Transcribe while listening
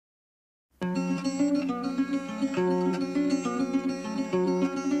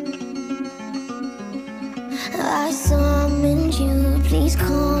I summoned you, please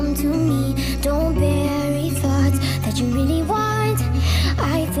come to me. Don't bury thoughts that you really want.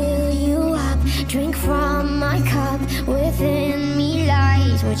 I fill you up, drink from my cup. Within me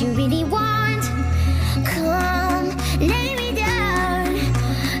lies what you really want. Come, lay me down,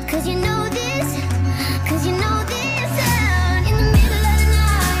 'cause you know this, 'cause you know this. In the middle of the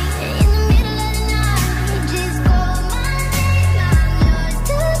night, in the middle of the night, just call my name, I'm yours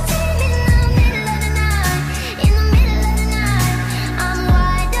to take. In the middle of the night, in the middle of the night, I'm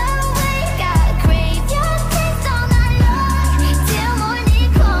wide awake, I crave your taste all night long. Till morning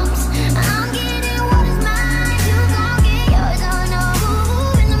comes, I'm getting what is mine, you gon' get yours, oh no.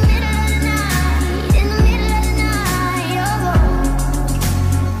 In the middle of the night, in the middle of the night, oh.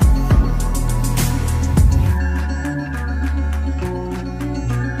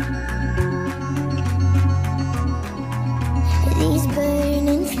 These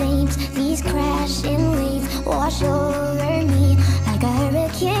burning flames, these crashing waves wash over me like a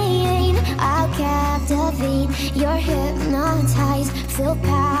hurricane. I'll captivate, you're hypnotized, feel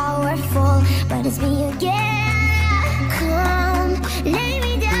powerful, but it's me again. Come, lay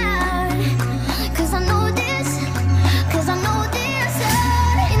me down, 'cause I know this, 'cause I know this.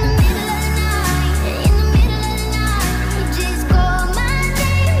 In the middle of the night, in the middle of the night, just call my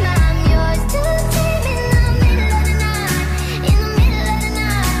name, I'm yours to take. In the middle of the night, in the middle of the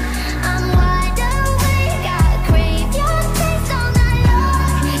night, I'm wide awake, I crave your taste all night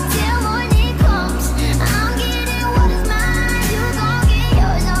long. Till morning comes, I'm getting what is mine, you gon' get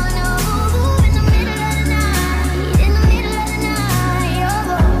yours, oh no. In the middle of the night, in the middle of the night, oh.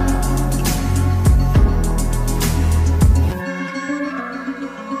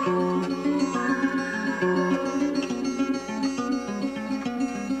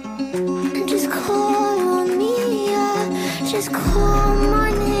 Just call on me, yeah. Just call my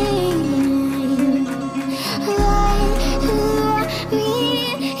name. Light me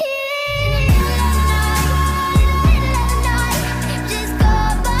in the middle of the night. Just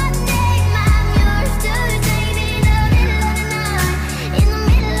call my name, I'm yours to take. In the middle of the night, in the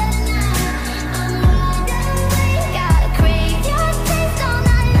middle of the night, I'm wide awake, I crave your taste all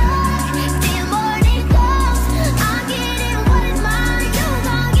night long. Till morning comes, I'm getting what is mine, you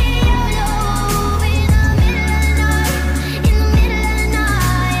gon' get yours, oh. In the middle of the night, in the middle of the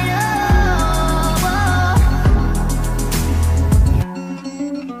night, oh, oh.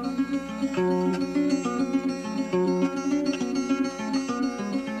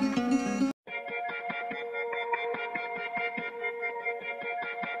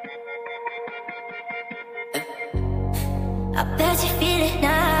 I bet you feel it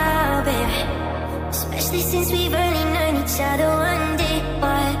now, baby. Especially since we've only known each other one day.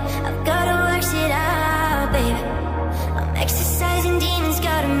 But I've gotta work it out, baby. I'm exercising demons,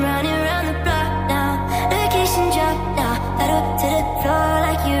 got 'em running around the block now. Location drop now, pedal to the floor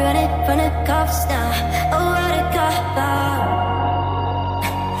like you're running from the cops now. Oh, what a cop out.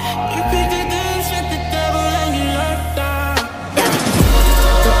 You pick the dance with the devil and you locked down.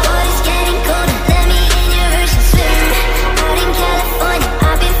 The water's getting colder, let me in your ocean swim. Out in California,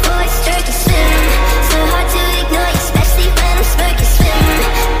 I've been forced straight to swim. So hard to ignore you, especially when I'm smoking swim.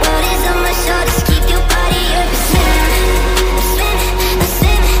 Water's on my shoulders, keep your body open swim. I'm swimming, I'm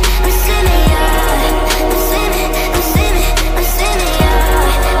swimming, I'm swimming, yeah. I'm swimming, I'm swimming, I'm swimming,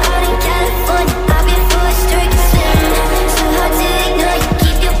 yeah. Out in California, I've been forced straight to swim.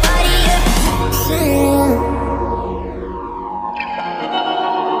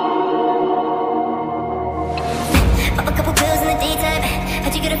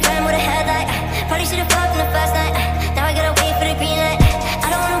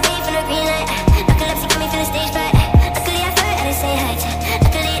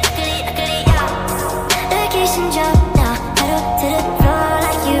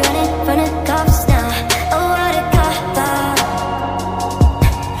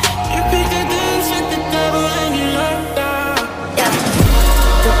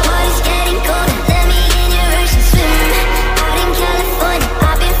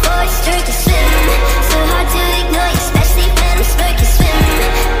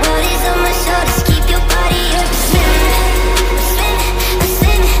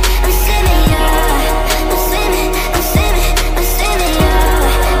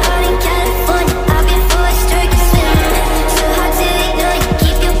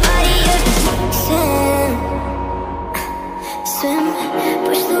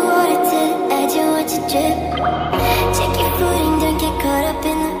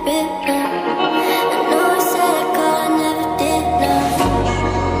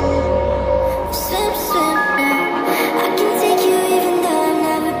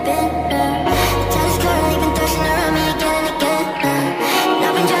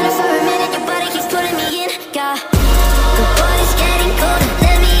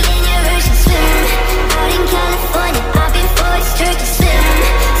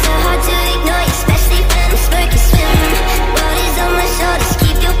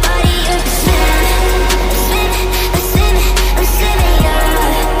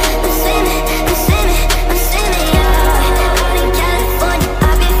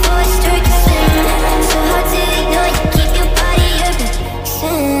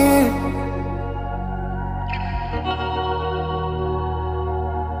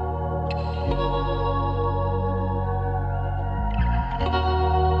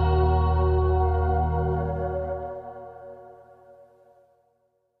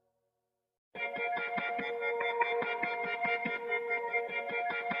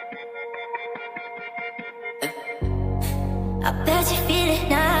 I bet you feel it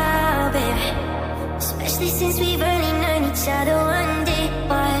now, baby. Especially since we've only known each other one day.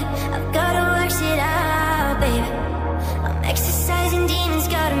 But I've gotta work it out, baby. I'm exercising demons,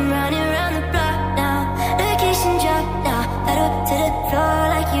 got 'em running around the block now. Location drop now, pedal to the floor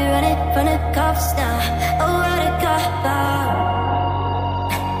like you're running from the cops now. Oh, what a cop out.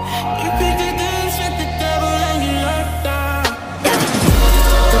 You pick the dance with the devil and you locked down. Yeah.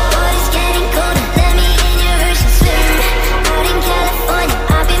 The water's getting colder, let me in your ocean swim. Out in California,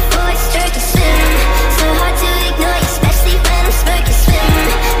 I've been forced to swim. So hard to ignore you, especially when I'm smirking swim.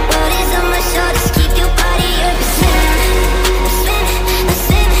 Body's on my shoulders, keep your body open swim. I'm swimming, I'm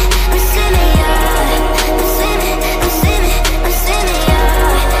swimming, I'm swimming, yeah. I'm swimming, I'm swimming, I'm swimming,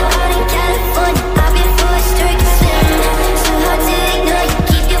 yeah. Out in California, I've been forced to swim. So hard to ignore you,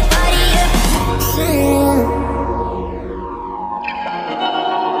 keep your body open swim.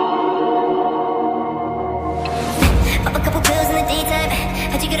 Pop a couple pills in the daytime.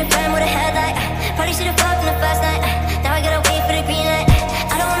 How'd you get a friend with a headlight? Probably should've fucked on the first night. Now I gotta wait for the green light.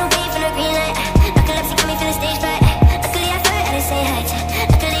 I don't wanna wait for the green light. Narcolepsy got me feeling stage fright. Luckily I flirt and I say hi.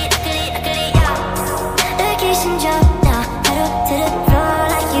 Luckily, yeah. Location drop now, pedal to the floor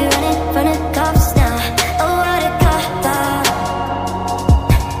like you're running from the cops now. Oh, what a cop out.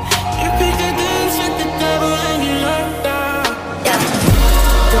 You pick the dance with the devil and you locked down. Yeah.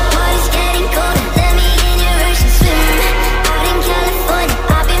 The water's getting colder, let me in your ocean swim. Out in California,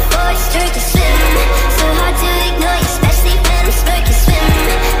 I've been forced to swim. So hard to ignore you, especially when I'm smirking swim.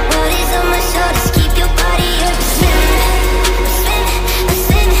 Body's on my shoulders, keep your body open swim. I'm swimming, I'm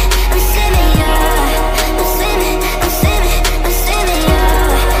swimming, I'm swimming, yeah. I'm swimming, I'm swimming, I'm swimming,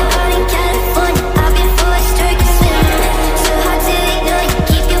 yeah. Out in California, I've been forced to swim. So hard to ignore you,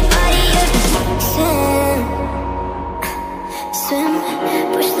 keep your body open swim. Swim,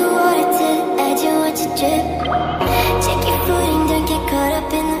 push the water to the edge and watch it drip. Check your footing, don't get caught up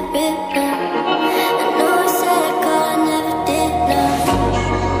in the river. I know I said I call, I never did, no.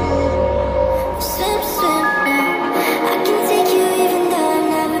 Swim, swim, now. I can take you even though I've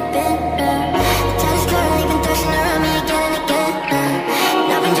never been there. The tide is cold and you've been thrashing around me again and again.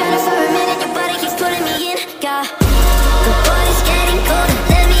 And I've been drowning for a minute, your body keeps pulling me in, yeah. The water's getting colder,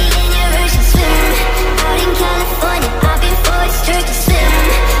 let me in your ocean swim. Out in California, I've been forced to swim.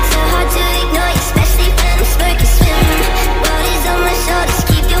 So hard to ignore you, especially when I'm smirking swim. Body's on my shoulders,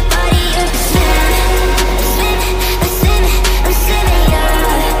 keep your body open swim. I'm swimming, I'm swimming, I'm swimming, yeah.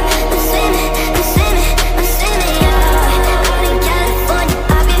 I'm swimming, I'm swimming, I'm swimming, yeah. Out in California,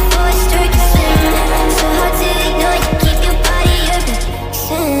 I've been forced to swim. So hard to ignore you, keep your body open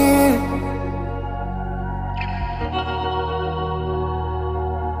swim.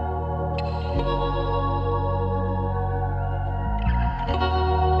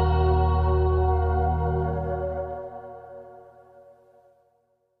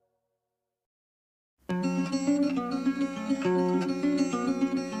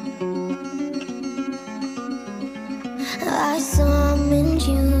 I summoned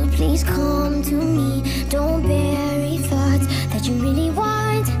you, please come to me. Don't bury thoughts that you really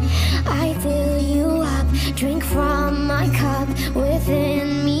want. I fill you up, drink from my cup.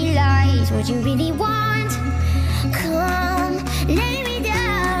 Within me lies what you really want. Come, lay me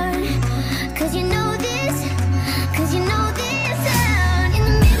down, 'cause you know this, 'cause you know this sound. In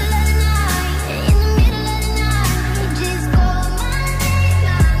the middle of the night, in the middle of the night, just call my name,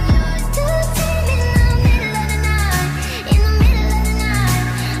 I'm yours to take. In the middle of the night, in the middle of the night,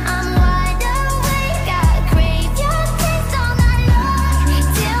 I'm wide awake, I crave your taste all night long.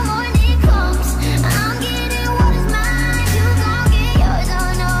 Till morning comes, I'm getting what is mine, you gon' get yours,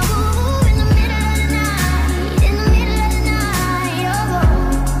 oh no. In the middle of the night, in the middle of the night, oh.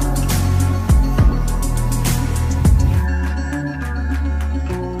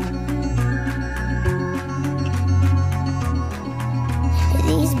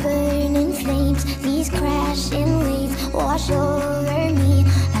 These burning flames, these crashing waves wash over me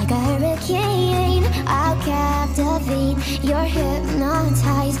like a hurricane. I'll captivate, you're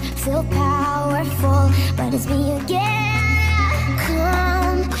hypnotized, feel powerful, but it's me again.